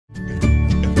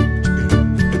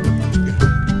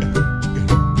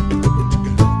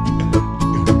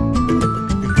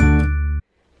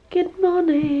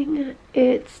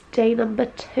day number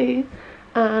 2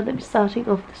 and I'm starting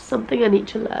off with something I need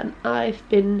to learn. I've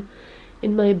been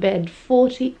in my bed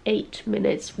 48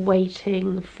 minutes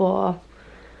waiting for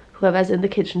whoever's in the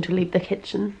kitchen to leave the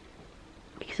kitchen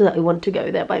because I want to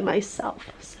go there by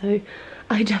myself. So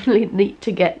I definitely need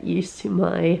to get used to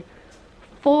my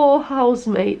 4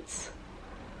 housemates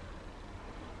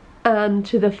and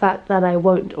to the fact that I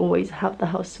won't always have the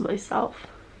house to myself.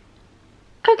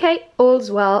 Okay, all's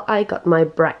well. I got my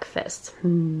breakfast.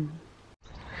 Good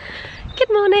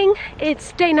morning,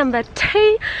 it's day number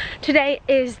 2. Today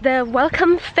is the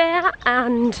welcome fair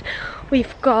and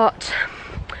we've got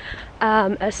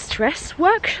a stress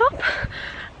workshop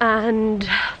and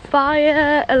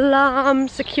fire alarm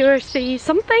security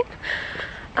something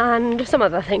and some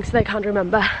other things that I can't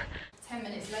remember. 10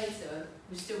 minutes later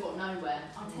we've still got nowhere.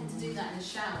 I tend to do that in the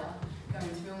shower, going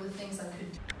through all the things I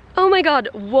could do. Oh my god,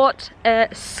 what a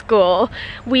school.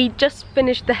 We just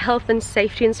finished the health and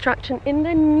safety instruction in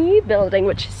the new building,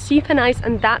 which is super nice,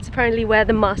 and that's apparently where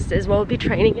the masters will be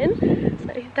training in.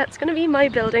 So that's gonna be my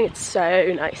building. It's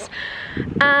so nice.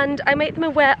 And I made them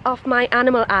aware of my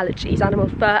animal allergies, animal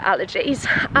fur allergies,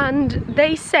 and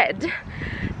they said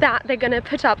that they're gonna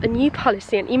put up a new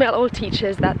policy and email all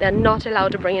teachers that they're not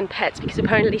allowed to bring in pets because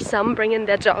apparently some bring in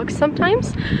their dogs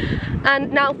sometimes.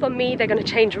 And now for me, they're gonna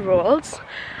change the rules.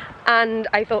 And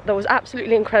I thought that was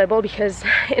absolutely incredible because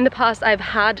in the past I've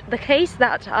had the case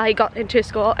that I got into a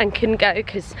school and couldn't go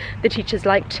because the teachers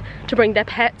liked to bring their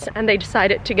pets and they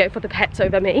decided to go for the pets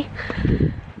over me.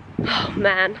 Oh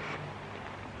man.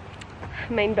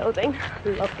 Main building.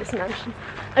 Love this mansion.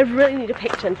 I really need a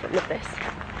picture in front of this.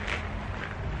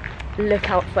 Look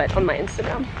out for it on my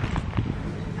Instagram.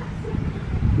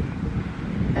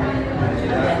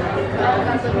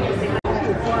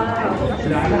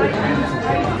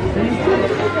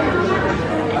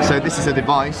 So this is a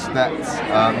device that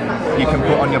you can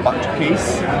put on your butt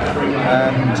keys,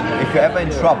 and if you're ever in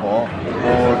trouble,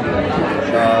 or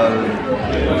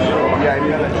yeah, if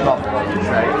you're ever in trouble, I should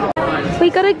say. We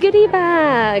got a goodie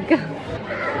bag.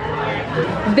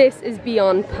 This is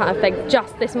beyond perfect.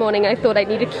 Just this morning I thought I'd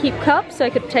need a keep cup so I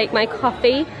could take my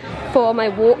coffee for my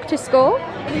walk to school.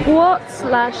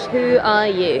 What/who are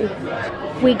you?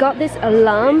 We got this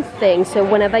alarm thing, so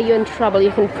whenever you're in trouble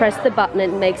you can press the button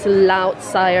and it makes a loud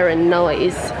siren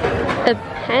noise. A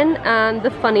pen and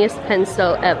the funniest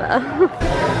pencil ever.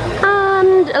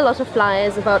 And a lot of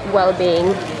flyers about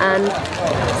well-being and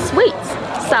sweets,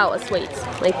 sour sweets,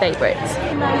 my favorites.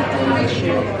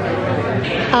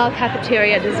 Our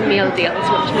cafeteria does meal deals,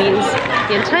 which means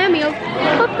the entire meal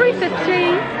for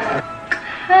 $3.50.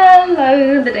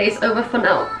 Hello, the day's over for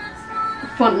now.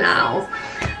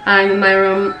 I'm in my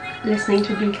room listening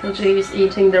to Beetlejuice,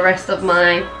 eating the rest of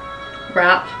my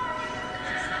wrap.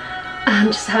 I'm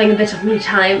just having a bit of me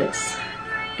time. It's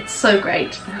so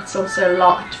great, but it's also a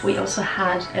lot. We also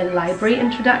had a library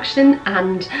introduction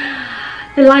and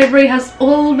the library has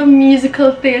all the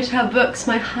musical theatre books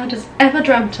my heart has ever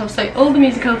dreamt of. So all the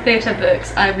musical theatre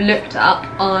books I've looked up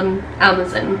on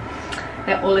Amazon.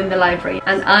 They're all in the library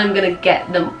and I'm gonna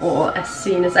get them all as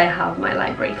soon as I have my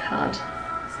library card.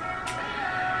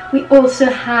 We also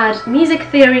had music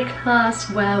theory class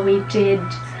where we did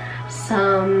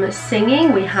some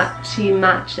singing. We had to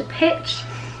match the pitch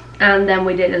and then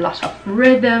we did a lot of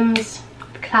rhythms,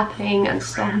 clapping and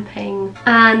stomping.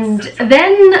 And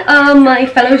then my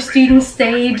fellow students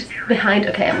stayed behind.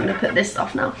 Okay, I'm gonna put this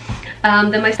off now.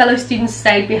 Then my fellow students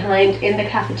stayed behind in the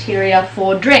cafeteria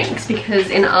for drinks because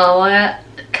in our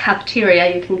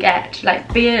cafeteria you can get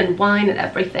like beer and wine and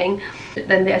everything.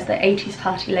 Then there's the 80s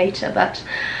party later, but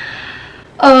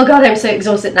oh god, I'm so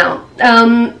exhausted now.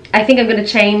 I think I'm gonna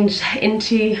change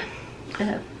into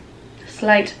a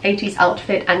slight 80s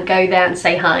outfit and go there and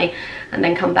say hi and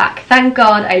then come back. Thank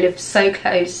god I live so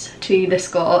close to the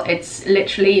school. It's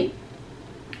literally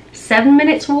 7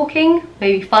 minutes walking,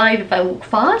 maybe 5 if I walk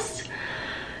fast.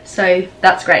 So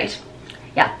that's great.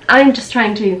 Yeah, I'm just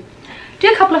trying to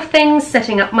do a couple of things,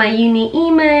 setting up my uni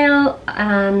email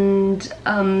and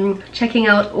checking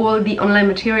out all the online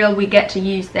material we get to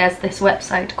use. There's this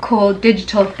website called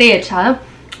Digital Theatre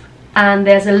and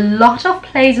there's a lot of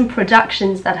plays and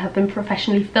productions that have been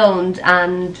professionally filmed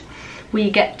and we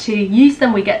get to use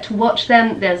them, we get to watch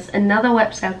them. There's another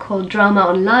website called Drama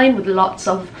Online with lots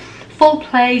of full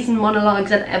plays and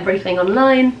monologues and everything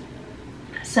online.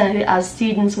 So as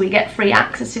students we get free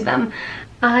access to them.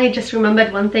 I just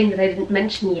remembered one thing that I didn't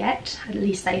mention yet, at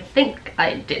least I think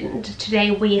I didn't. Today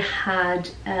we had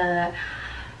a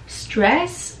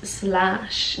stress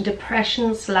 /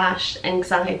 depression /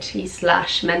 anxiety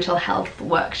 / mental health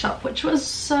workshop, which was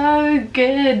so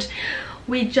good.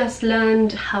 We just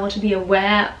learned how to be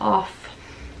aware of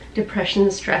depression,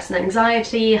 stress and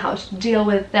anxiety, how to deal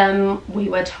with them. We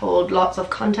were told lots of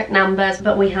contact numbers,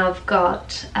 but we have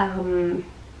got 2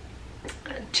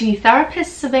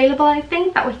 therapists available, I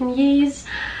think, that we can use.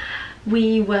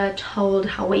 We were told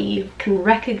how we can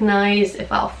recognize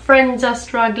if our friends are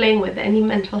struggling with any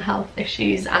mental health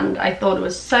issues, and I thought it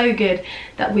was so good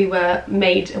that we were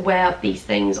made aware of these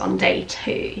things on day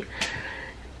 2.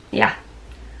 Yeah,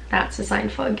 that's a sign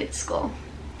for a good school.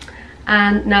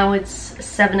 And now it's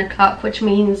 7 o'clock, which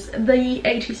means the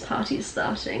 80s party is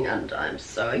starting, and I'm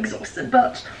so exhausted.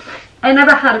 But I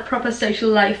never had a proper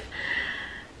social life,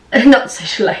 not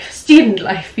social life, student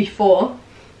life before,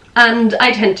 and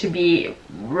I tend to be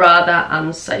rather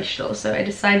unsocial, so I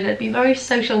decided I'd be very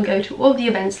social and go to all the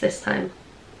events this time.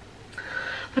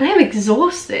 But I am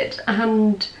exhausted,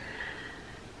 and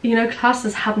you know,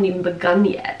 classes haven't even begun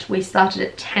yet. We started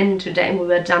at 10 today and we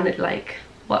were done at like,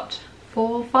 what,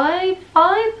 4, 5?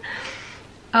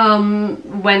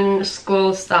 When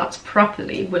school starts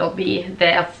properly, we'll be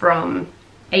there from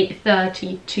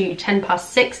 8:30 to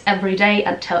 6:10 every day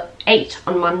until 8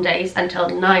 on Mondays, until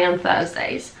 9 on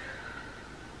Thursdays.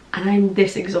 And I'm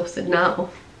this exhausted now.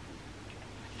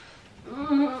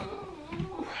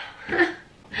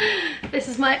 This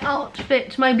is my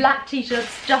outfit. My black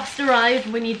t-shirts just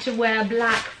arrived. We need to wear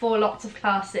black for lots of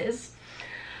classes.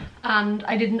 And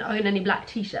I didn't own any black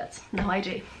t-shirts. Now I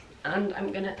do. And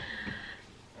I'm gonna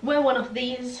wear one of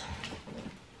these.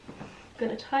 I'm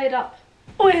gonna tie it up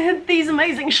with these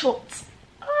amazing shorts.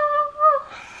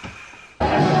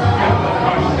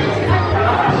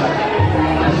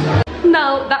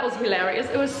 Now that was hilarious.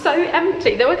 It was so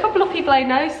empty. There were a couple of people I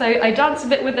know, so I danced a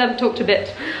bit with them, talked a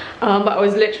bit, but I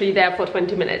was literally there for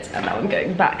 20 minutes and now I'm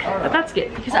going back. But that's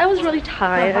good because I was really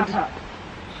tired.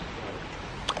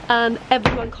 And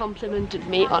everyone complimented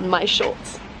me on my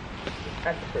shorts.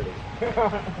 That's pretty.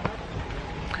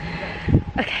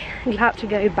 Okay, I'm glad to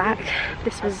go back.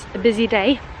 This was a busy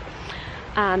day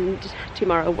and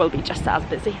tomorrow will be just as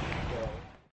busy.